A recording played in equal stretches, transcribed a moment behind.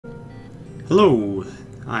Hello,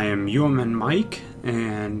 I am UMN Mike,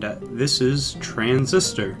 and this is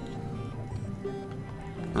Transistor.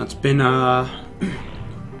 Now, it's been about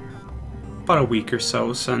a week or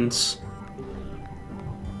so since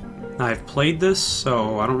I've played this,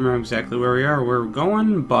 so I don't remember exactly where we are or where we're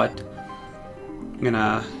going, but I'm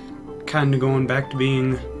gonna kinda going back to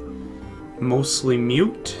being mostly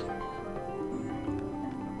mute,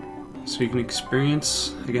 so you can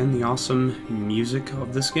experience, again, the awesome music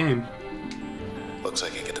of this game. Looks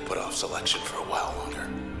like I get to put off selection for a while longer.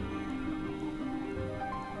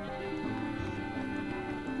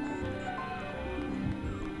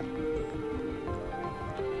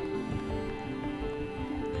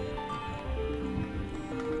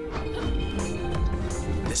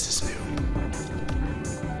 This is new.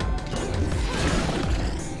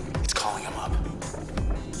 It's calling him up.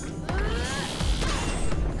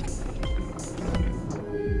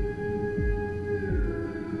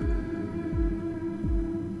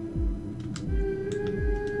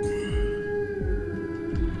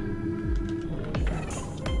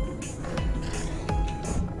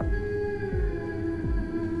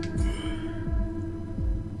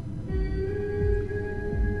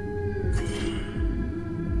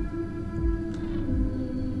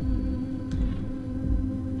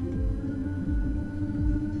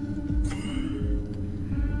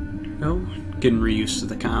 Oh, getting reused to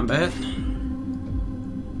the combat.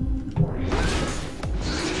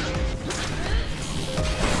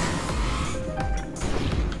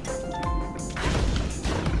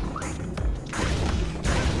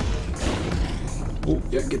 Oh,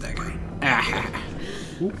 yeah, get that guy. Ah.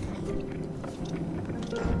 Ooh.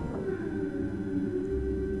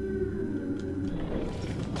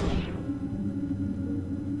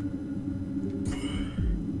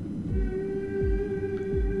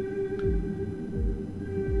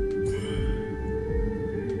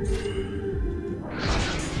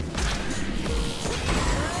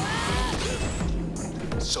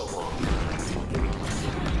 So long.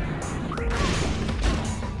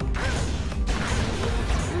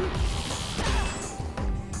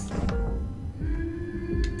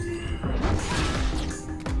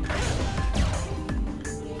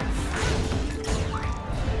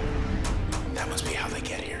 That must be how they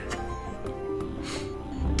get here.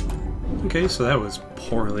 Okay, so that was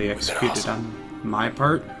poorly executed on my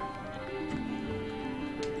part.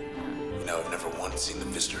 You know, I've never once seen the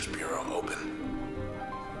Visitors Bureau open.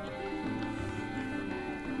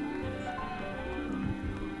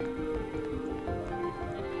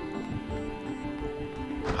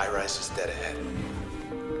 High-rise is dead ahead.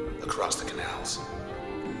 Across the canals.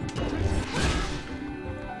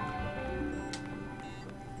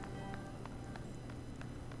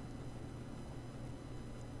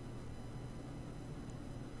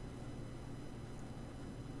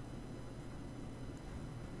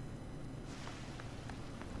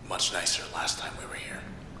 Much nicer last time we were here.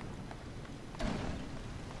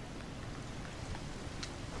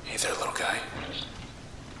 Hey there, little guy.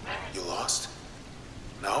 You lost?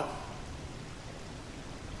 No?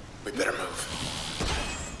 We better move.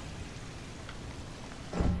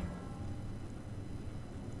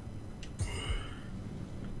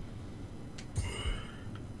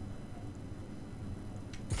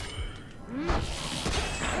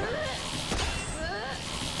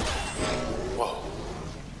 Whoa.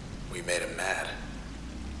 We made him mad.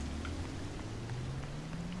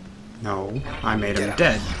 No, I made him Get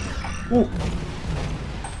dead. Ooh.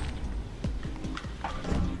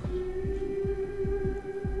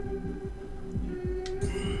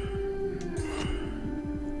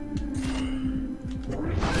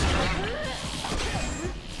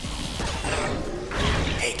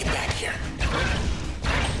 Hey, get back here.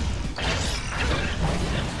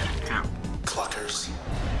 Ow. Cluckers.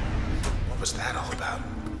 What was that all about?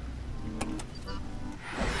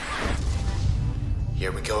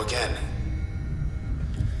 Here we go again.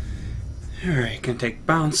 Alright, gonna take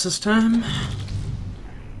bounce this time.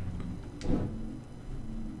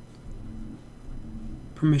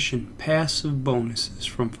 Permission passive bonuses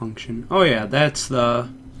from function. Oh yeah, that's the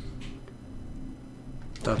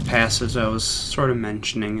passes I was sort of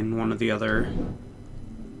mentioning in one of the other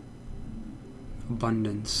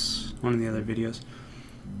one of the other videos.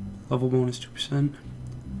 Level bonus 2%.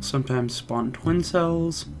 Sometimes spawn twin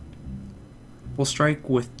cells. Will strike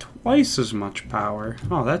with twice as much power.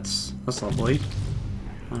 Oh, that's lovely.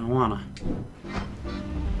 I don't wanna.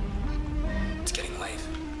 It's getting late.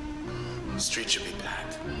 The street should be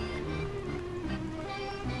packed.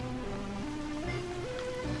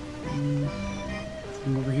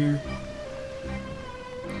 From over here.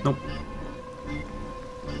 Nope.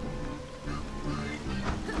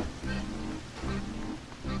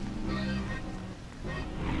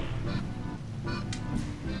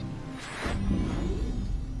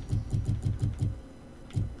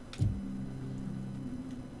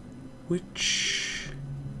 which...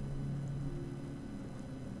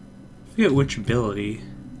 I forget which ability.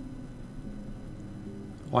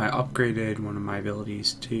 Oh, I upgraded one of my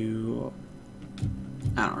abilities to...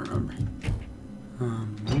 I don't remember.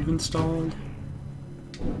 Move installed.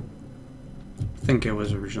 I think it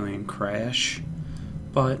was originally in Crash,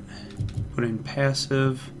 but put in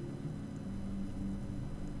passive.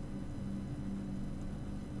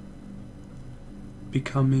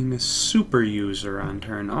 Becoming a super user on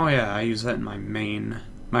turn. Oh yeah, I use that in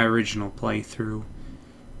my original playthrough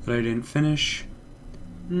that I didn't finish.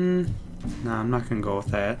 No, I'm not gonna go with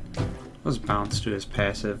that. Let's bounce to his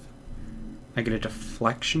passive. I get a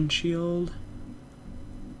deflection shield.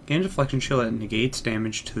 Gain a deflection shield that negates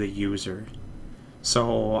damage to the user.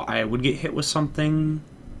 So I would get hit with something,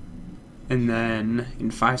 and then in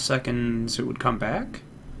 5 seconds it would come back.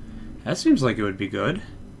 That seems like it would be good.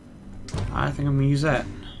 I think I'm gonna use that.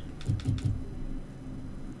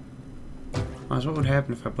 What would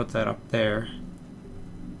happen if I put that up there?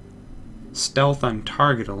 Stealth on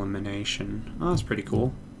target elimination. Oh, that's pretty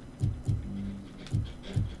cool.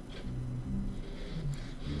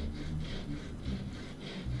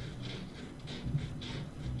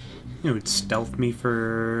 It would stealth me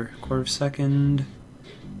for a quarter of a second,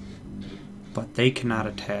 but they cannot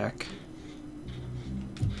attack.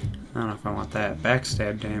 I don't know if I want that.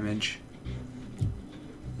 Backstab damage.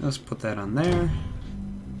 Let's put that on there.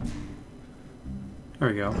 There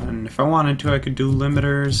we go. And if I wanted to, I could do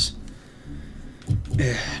limiters.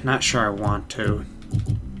 Not sure I want to.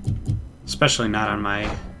 Especially not on my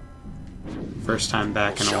first time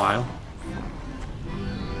back in a while.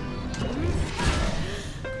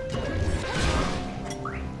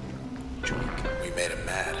 We made him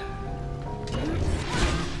mad.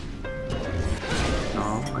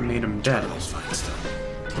 No, I made him dead. That's fine stuff.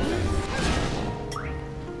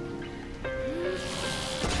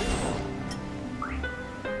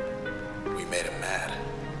 We made him mad.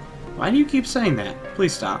 Why do you keep saying that?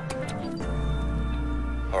 Please stop.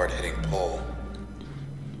 Hard-hitting pull.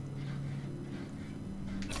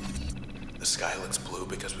 The sky looks blue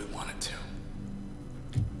because we want it to.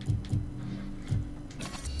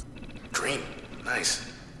 Green.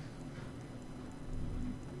 Nice.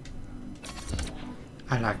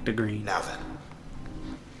 I like the green. Now then.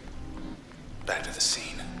 Back to the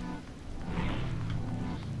scene.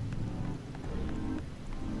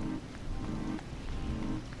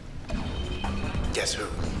 Guess who?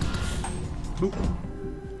 Oop.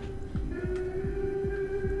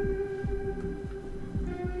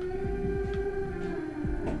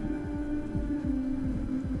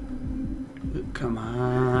 Come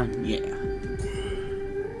on, yeah.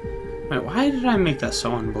 Wait, why did I make that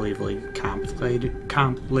so unbelievably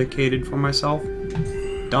complicated for myself?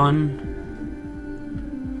 Done.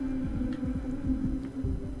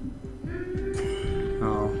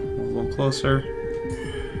 Oh, a little closer.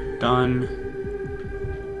 Done.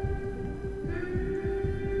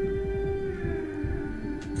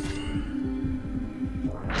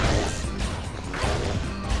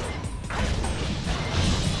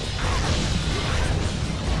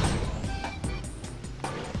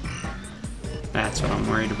 That's what I'm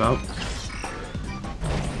worried about.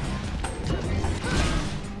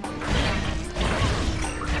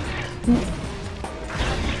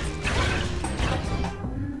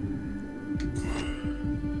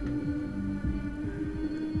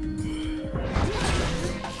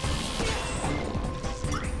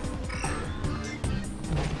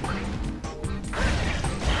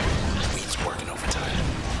 Working overtime.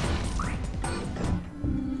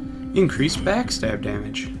 Increased backstab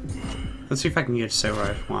damage. Let's see if I can get it to say what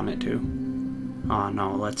I want it to. Oh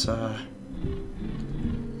no, let's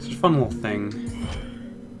it's a fun little thing.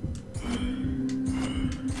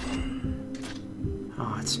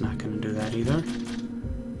 Oh, it's not gonna do that either.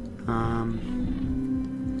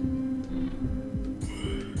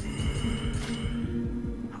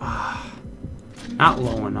 Not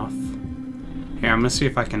low enough. Here, I'm gonna see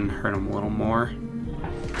if I can hurt him a little more.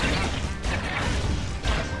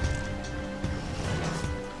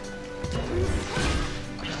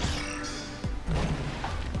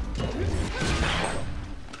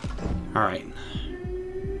 Alright.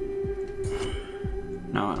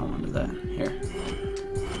 No, I don't want to do that. Here.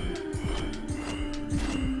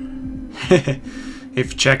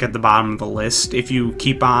 If you check at the bottom of the list, if you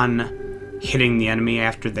keep on hitting the enemy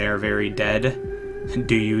after they're very dead,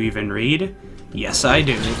 do you even read? Yes, I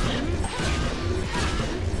do.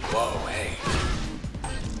 Whoa, hey.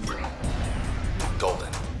 Golden.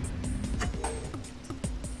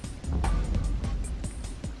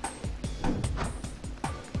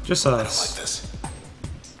 Just I don't like this.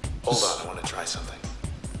 Hold on, I want to try something.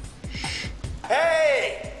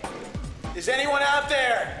 Is anyone out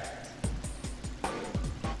there? I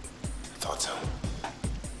thought so.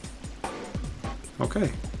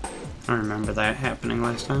 Okay. I remember that happening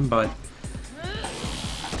last time, but...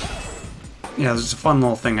 yeah, there's a fun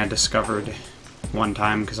little thing I discovered one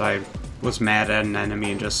time because I was mad at an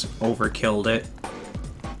enemy and just overkilled it.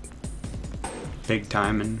 Big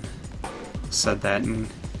time, and said that and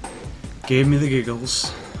gave me the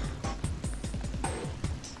giggles.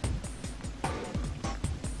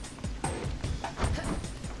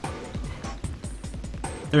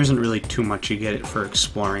 There isn't really too much you get it for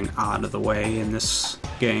exploring out of the way in this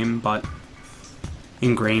game, but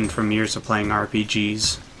ingrained from years of playing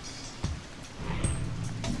RPGs.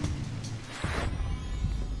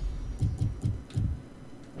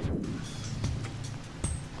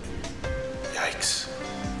 Yikes.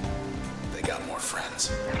 They got more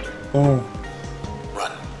friends. Oh.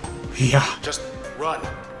 Run. Yeah. Just run.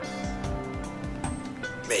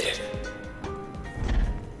 Made it.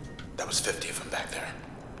 That was 50 of them back there.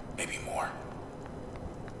 Maybe more.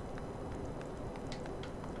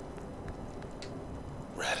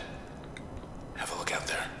 Red, have a look out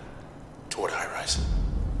there. Toward high-rise.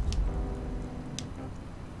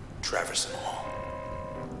 Traverson Hall.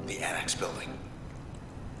 The annex building.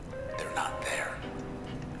 They're not there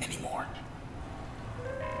anymore.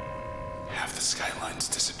 Half the skyline's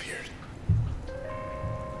disappeared.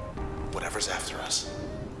 Whatever's after us,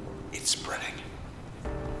 it's spreading.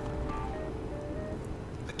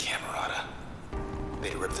 The Camerata.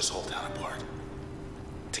 They'd rip this whole town apart.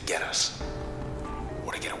 To get us.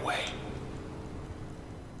 Or to get away.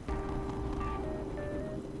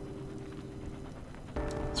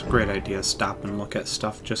 It's a great idea to stop and look at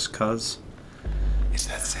stuff just 'cause. It's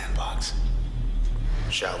that sandbox.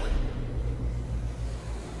 Shall we?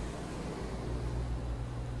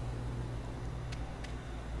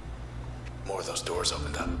 More of those doors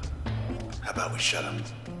opened up. How about we shut them?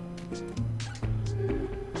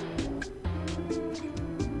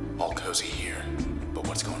 All cozy here, but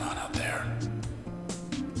what's going on out there?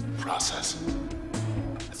 Process.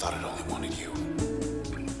 I thought it only wanted you.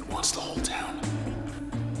 It wants the whole town.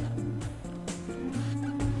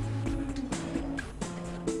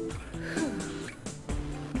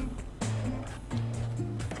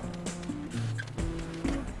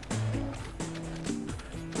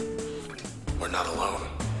 We're not alone.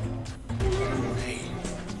 Hey,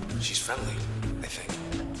 she's friendly, I think.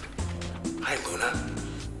 Hi, Luna.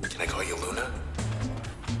 Can I call you Luna?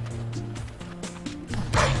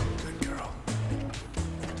 Good girl.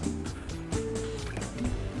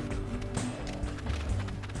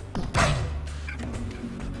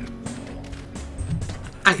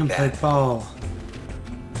 I can play ball.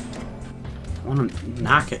 I want to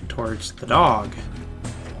knock it towards the dog.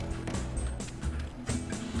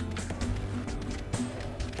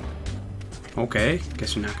 Okay,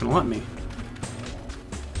 guess you're not gonna let me.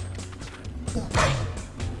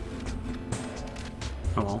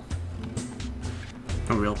 Oh well.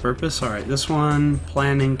 No real purpose. Alright, this one,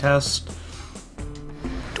 planning test.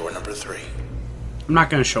 Door number 3. I'm not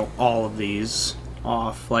gonna show all of these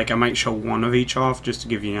off. Like, I might show one of each off just to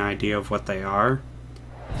give you an idea of what they are.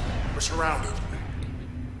 We're surrounded.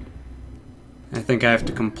 I think I have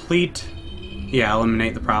to complete... yeah,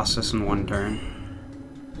 eliminate the process in one turn.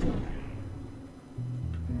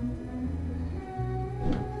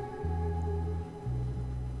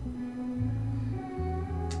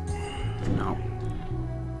 No.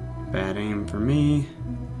 Bad aim for me.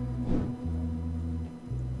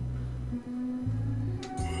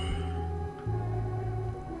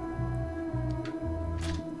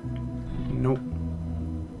 Nope.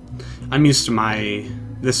 I'm used to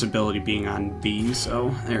this ability being on B,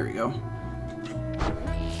 so there we go.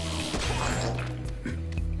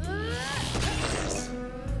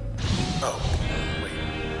 Oh, wait.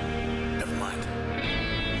 Never mind.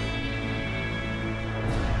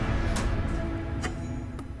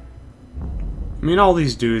 I mean, all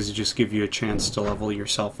these do is just give you a chance to level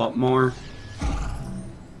yourself up more.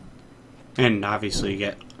 And obviously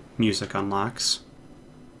get music unlocks.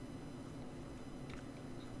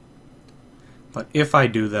 But if I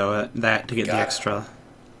do, though, that to get the extra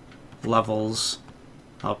levels,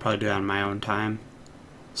 I'll probably do that on my own time.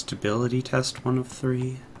 Stability test, 1 of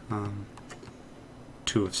 3.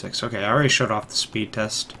 2 of 6. Okay, I already showed off the speed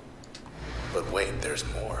test. But wait, there's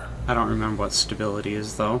more. I don't remember what stability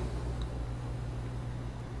is, though.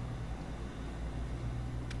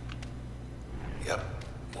 Yep,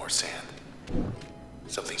 more sand.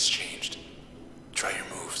 Something's changed. Try your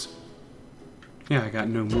moves. Yeah, I got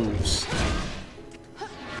new moves.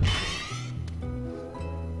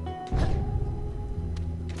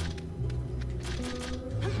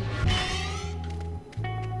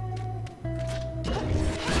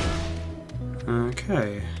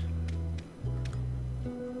 Okay.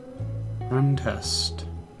 Run test.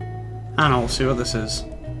 I don't know, we'll see what this is.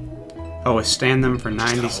 Oh, withstand them for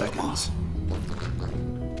 90 seconds.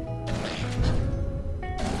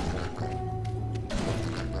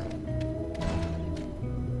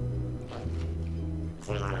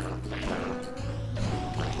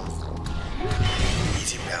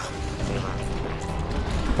 Easy, pal.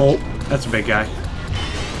 Oh, that's a big guy.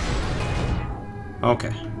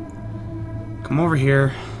 Okay. Come over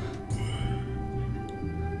here.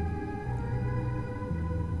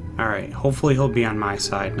 Alright, hopefully he'll be on my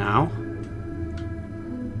side now.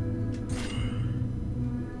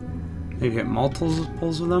 Maybe hit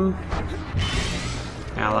multiples of them.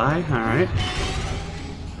 Ally, alright.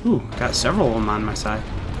 Ooh, got several of them on my side.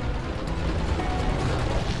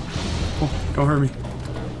 Oh, don't hurt me.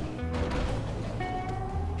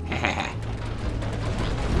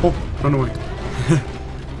 Oh, run away.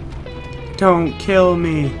 Don't kill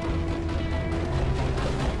me.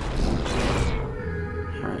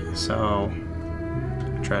 Alright, so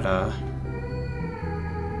try to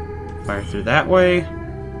fire through that way.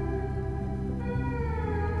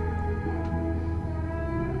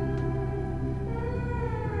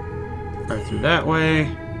 Fire through that way.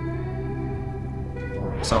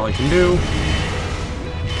 That's all I can do.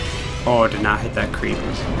 Oh, I did not hit that creep.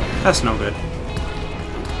 That's no good.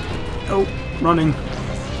 Oh, running.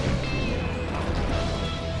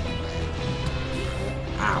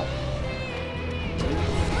 Ow.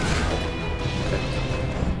 Okay.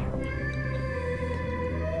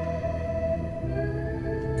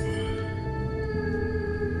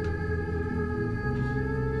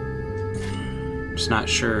 Just not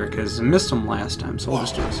sure because I missed them last time, so we'll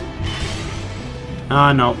just do this.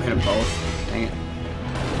 Ah, no, hit them both. Dang it.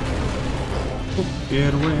 Oh,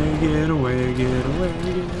 get away, get away, get away,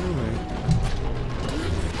 get away.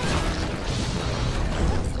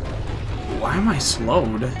 Why am I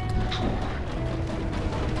slowed?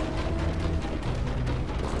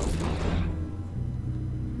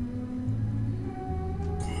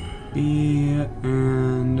 B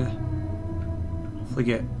and hopefully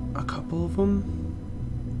get a couple of them.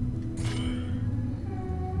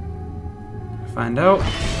 Find out.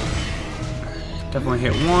 Definitely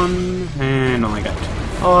hit one and only got two.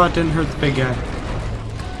 Oh, it didn't hurt the big guy.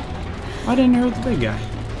 Why didn't it hurt the big guy?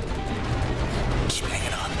 Keep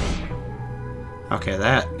hanging on. Okay,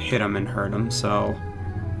 that hit him and hurt him, so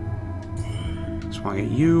just want to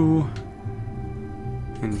get you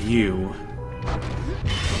and you.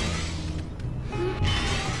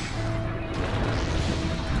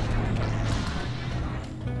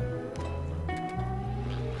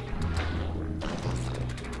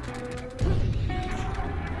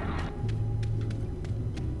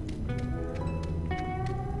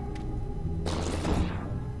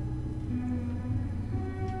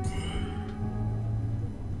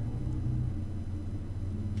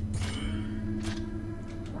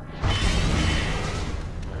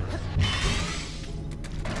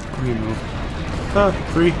 Move.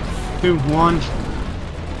 3, 2, 1.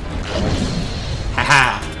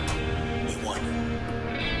 Haha. We won.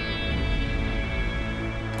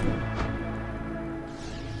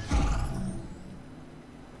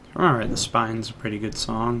 Alright, The Spine's a pretty good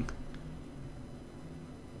song.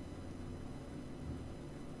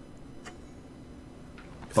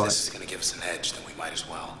 If But this is gonna give us an edge, then we might as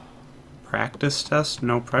well. practice test,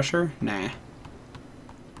 no pressure? Nah. I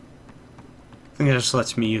think it just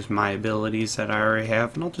lets me use my abilities that I already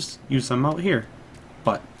have, and I'll just use them out here.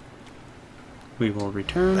 But we will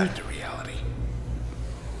return. Back to reality.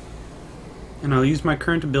 And I'll use my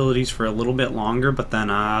current abilities for a little bit longer, but then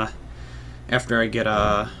after I get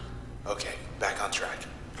Okay, back on track.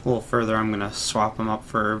 a little further, I'm going to swap them up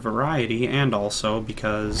for variety, and also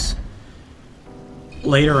because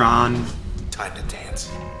later on Time to dance.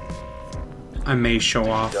 I may show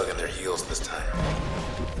off. Dug in their heels this time.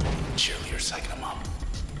 Cheerleader psyching them up.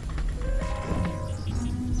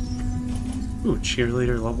 Ooh,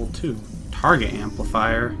 cheerleader level 2. Target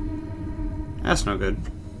amplifier. That's no good.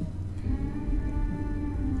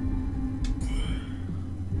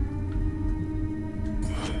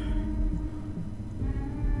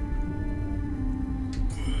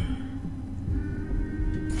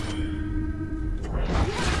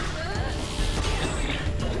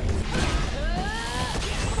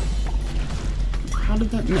 How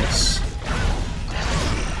did that miss?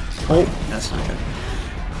 Oh, that's not good.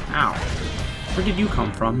 Ow. Where did you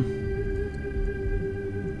come from?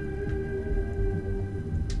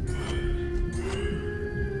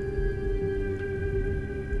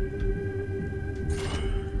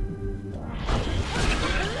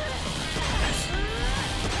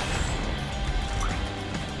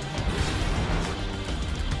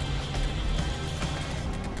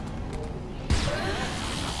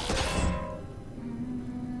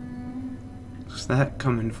 that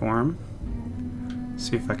coming for him.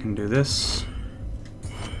 See if I can do this.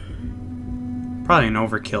 Probably an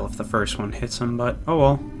overkill if the first one hits him, but oh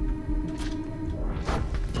well.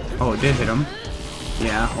 Oh, it did hit him.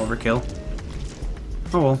 Yeah, overkill.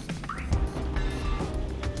 Oh well.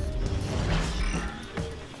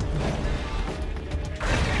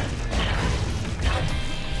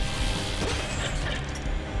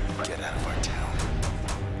 Get out of our town.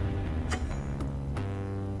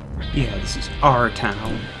 Yeah, this is our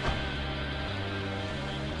town.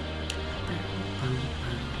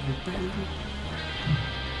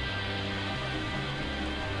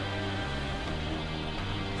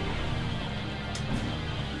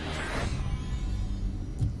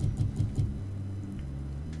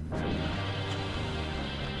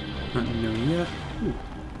 Nothing new yet. Ooh.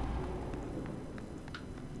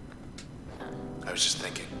 I was just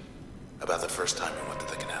thinking about the first time we went to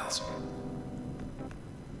the canals.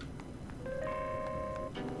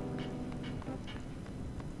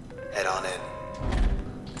 Head on in.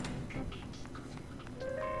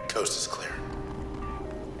 Coast is clear.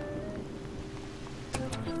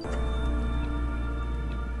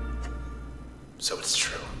 So it's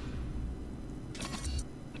true.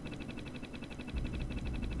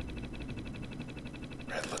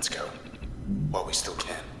 Red, let's go. While we still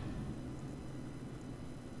can.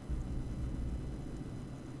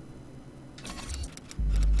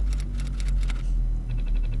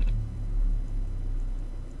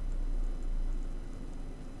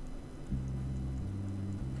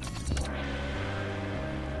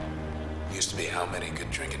 Used to be how many good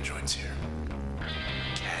drinking joints here?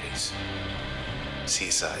 Caddies.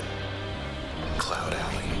 Seaside. Cloud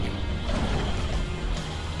Alley.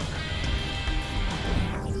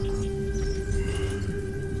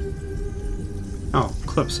 Oh,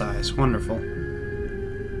 clip size. Wonderful.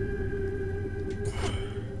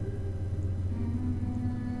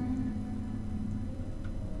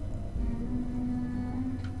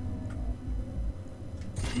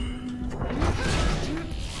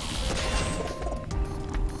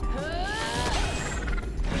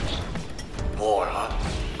 More, huh?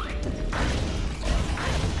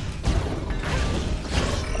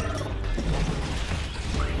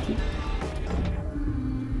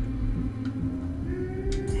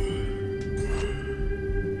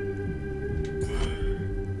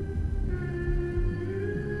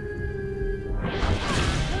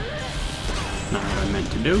 Not what I meant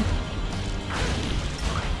to do.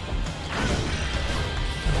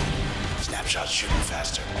 Snapshot's shooting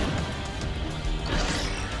faster.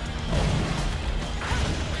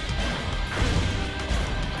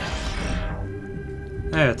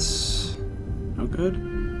 That's no good.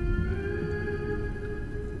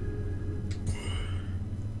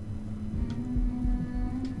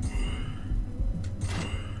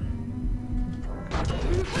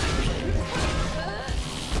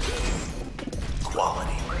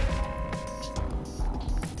 Quality.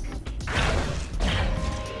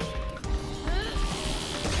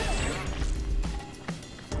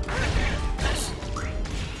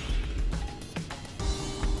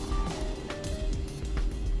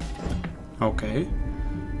 Okay.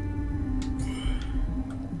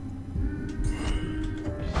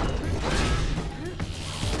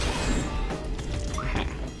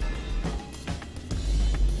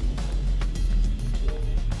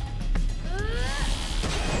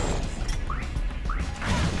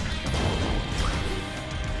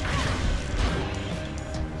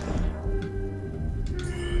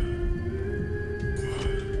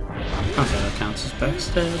 Okay, that counts as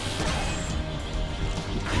backstab.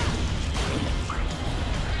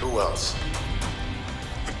 Who else?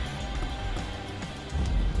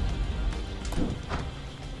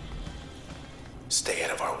 Stay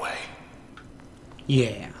out of our way.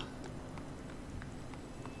 Yeah.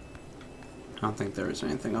 I don't think there was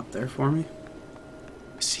anything up there for me.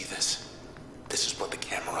 See this? This is what the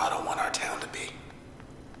Camerata want our town to be.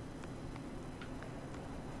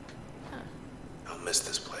 I'll miss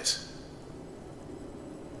this place.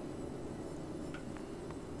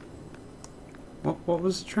 What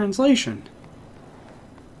was the translation?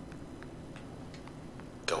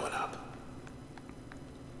 Going up.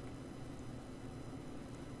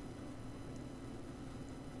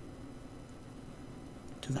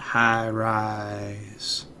 To the high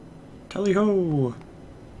rise. Tally ho!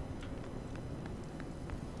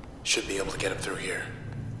 Should be able to get up through here.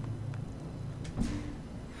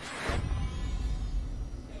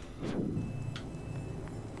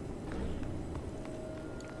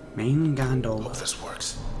 Main gondola. Hope this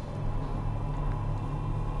works.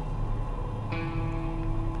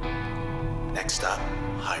 Next stop,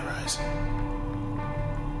 high rise.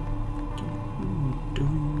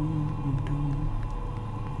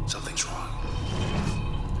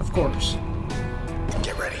 Of course.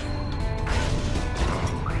 Get ready.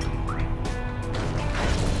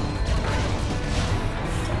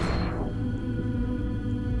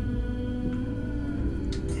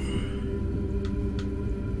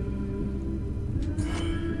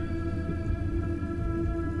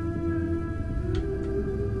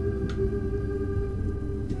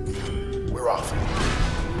 We're off.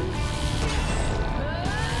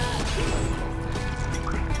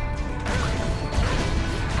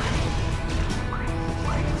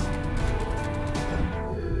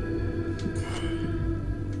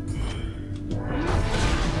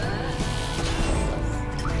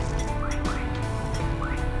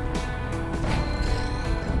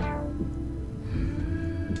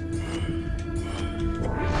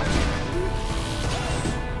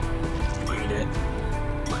 Eat it.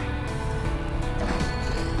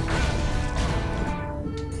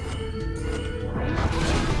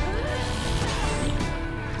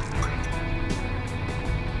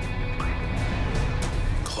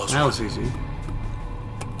 Close That one. was easy.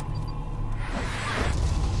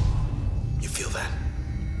 You feel that?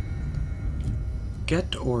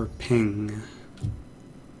 Get or ping.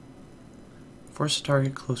 Force a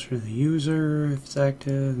target closer to the user. If it's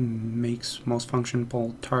active, makes most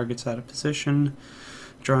functional targets out of position.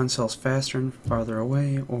 Draw on cells faster and farther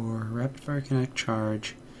away, or rapid fire connect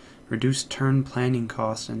charge. Reduce turn planning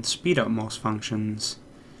costs and speed up most functions.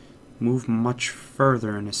 Move much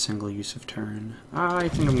further in a single use of turn. I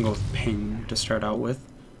think I'm gonna go with ping to start out with.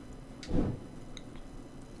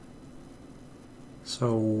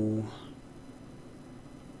 So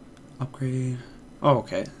upgrade. Oh,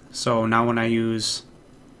 okay. So now when I use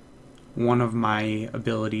one of my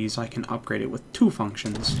abilities, I can upgrade it with two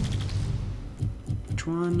functions. Which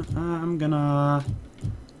one? I'm gonna...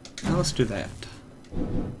 let's do that.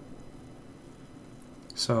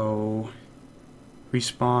 So,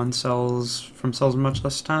 respawn cells from cells in much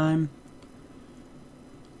less time.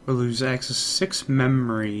 We'll lose access to 6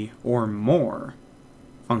 memory or more.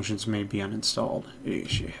 Functions may be uninstalled.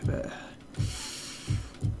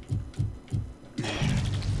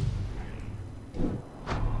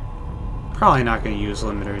 Probably not going to use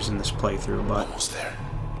limiters in this playthrough, but Almost there.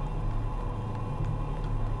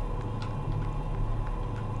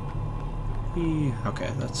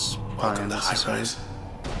 okay, that's probably Welcome to High unnecessary. Rise.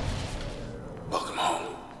 Welcome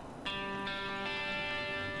home.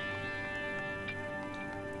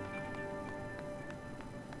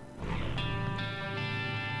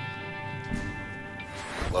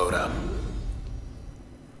 Load up.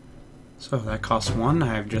 So that costs 1,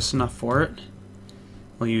 I have just enough for it.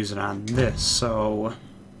 We'll use it on this, so...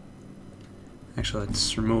 Actually,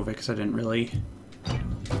 let's remove it because I didn't really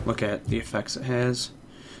look at the effects it has.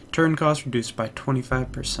 Turn cost reduced by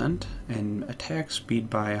 25% and attack speed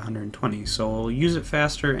by 120. So we'll use it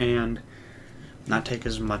faster and not take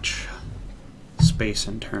as much space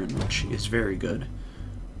in turn, which is very good.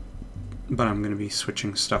 But I'm going to be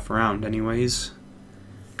switching stuff around anyways.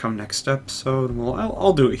 Come next episode, well,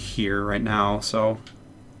 I'll do it here right now. So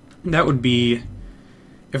that would be,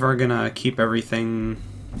 if we're going to keep everything,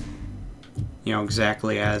 you know,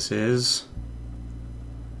 exactly as is,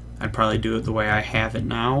 I'd probably do it the way I have it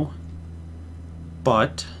now,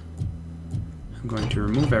 but I'm going to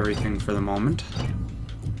remove everything for the moment,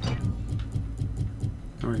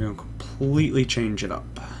 and we're going to completely change it up.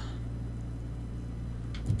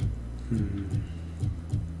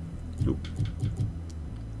 Nope.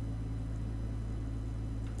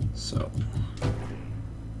 So,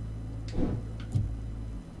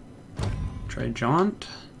 try jaunt.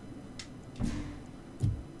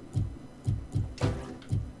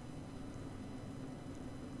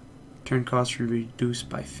 Turn costs are reduced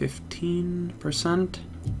by 15%.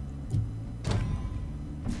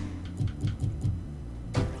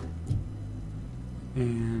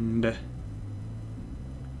 And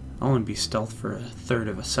I'll only be stealth for 1/3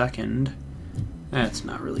 of a second. That's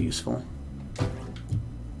not really useful.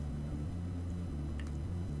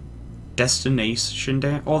 Destination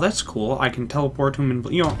dash. Oh, that's cool. I can teleport to him and...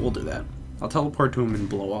 You know what? We'll do that. I'll teleport to him and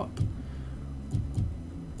blow up.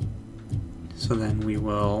 So then we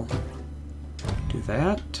will do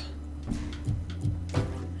that.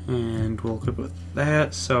 And we'll equip it with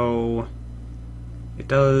that. So it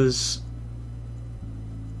does...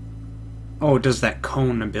 Oh, it does that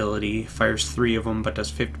cone ability. Fires 3 of them, but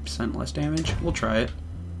does 50% less damage. We'll try it.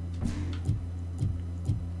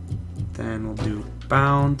 Then we'll do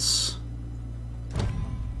bounce.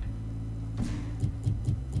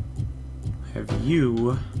 Have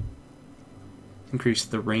you increase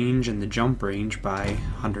the range and the jump range by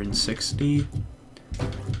 160.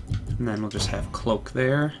 And then we'll just have cloak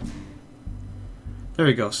there. there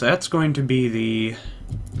we go. So that's going to be the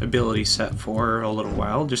ability set for a little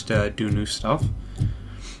while, just to do new stuff.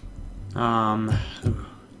 Will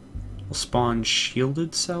spawn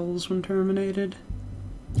shielded cells when terminated.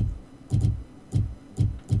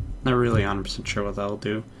 Not really 100% sure what that'll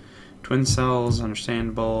do. Twin cells,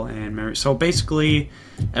 understandable, and memory. So basically,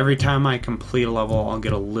 every time I complete a level, I'll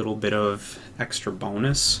get a little bit of extra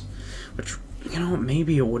bonus, which, you know,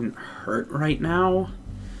 maybe it wouldn't hurt right now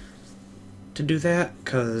to do that,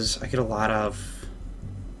 because I get a lot of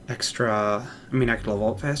extra. I mean, I could level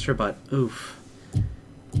up faster, but oof,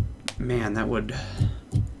 man, that would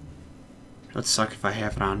suck if I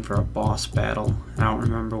have it on for a boss battle. I don't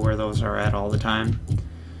remember where those are at all the time,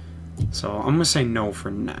 so I'm gonna say no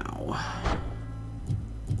for now.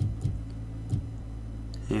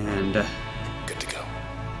 And good to go.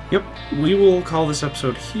 Yep, we will call this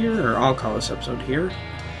episode here, or I'll call this episode here,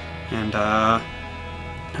 and I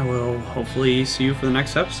will hopefully see you for the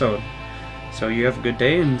next episode. So you have a good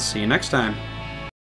day, and see you next time.